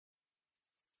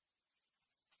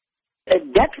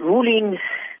That ruling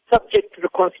subject to the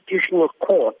Constitutional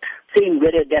Court saying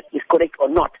whether that is correct or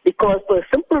not. Because for a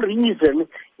simple reason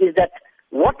is that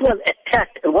what was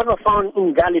attacked and what was found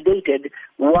invalidated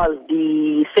was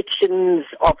the sections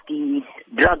of the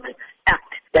Drug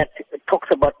Act that talks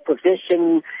about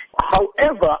possession.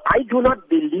 However, I do not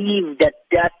believe that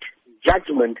that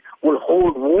judgment will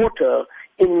hold water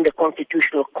in the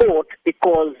Constitutional Court,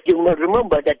 because you must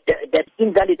remember that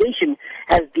invalidation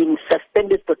has been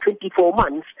suspended for 24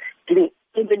 months, giving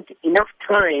even enough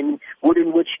time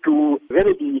within which to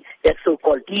remedy that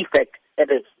so-called defect that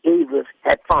Davis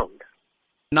had found.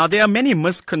 Now, there are many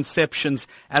misconceptions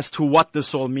as to what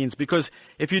this all means, because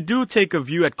if you do take a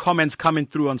view at comments coming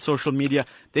through on social media,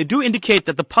 they do indicate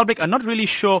that the public are not really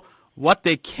sure what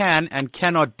they can and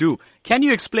cannot do. Can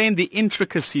you explain the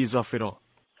intricacies of it all?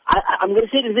 I'm going to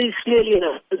say this very clearly,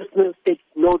 and listeners take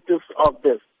notice of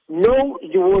this. No,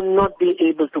 you will not be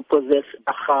able to possess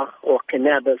Dagga or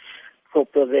cannabis for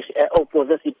possess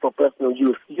it for personal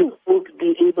use. You won't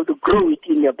be able to grow it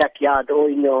in your backyard or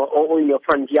in your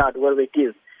front yard, wherever it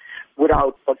is,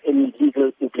 without any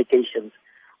legal implications.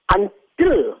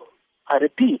 Until, I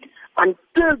repeat,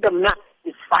 until the map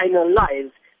is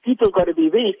finalized, people got to be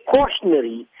very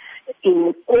cautionary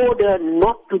in order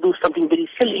not to do something very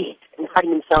silly and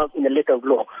find themselves in a letter of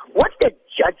law. What the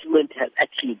judgment has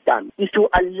actually done is to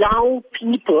allow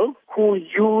people who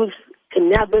use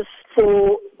cannabis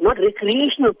for not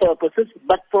recreational purposes,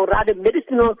 but for rather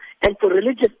medicinal and for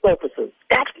religious purposes.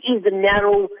 That is the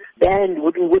narrow band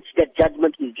within which that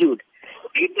judgment is viewed.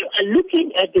 People are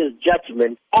looking at this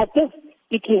judgment as if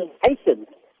it is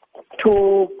licensed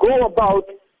to go about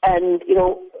and,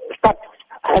 start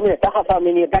having a Dagga farm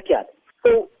in your backyard.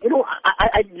 So,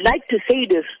 I'd like to say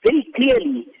this very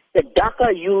clearly, that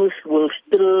Dagga use will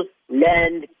still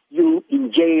land you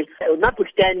in jail,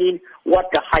 notwithstanding what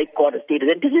the High Court has stated.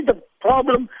 And this is the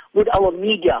problem with our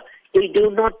media. They do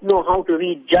not know how to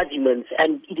read judgments,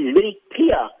 and it is very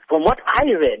clear from what I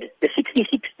read, the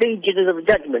 66 pages of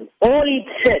judgment. All it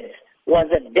said was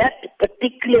that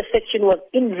particular section was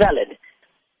invalid.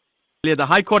 The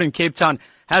High Court in Cape Town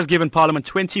has given Parliament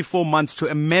 24 months to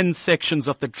amend sections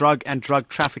of the Drug and Drug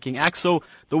Trafficking Act. So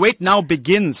the wait now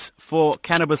begins for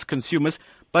cannabis consumers.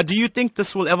 But do you think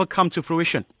this will ever come to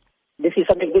fruition? This is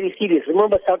something very serious.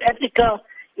 Remember, South Africa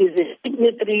is a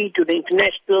signatory to the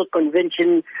International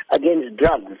Convention Against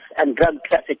Drugs and Drug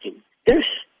Trafficking. This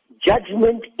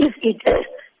judgment, if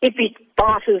it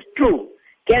passes through,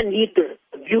 can lead to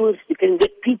abuse. You can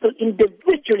get people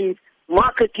individually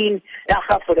marketing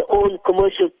Dagga for their own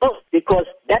commercial purpose, because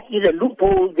that is a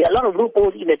loophole. There are a lot of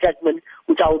loopholes in the judgment,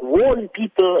 which I would warn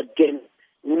people against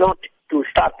not to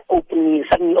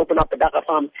suddenly open up a Dagga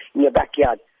farm in your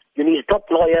backyard. You need a top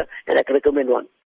lawyer, and I can recommend one.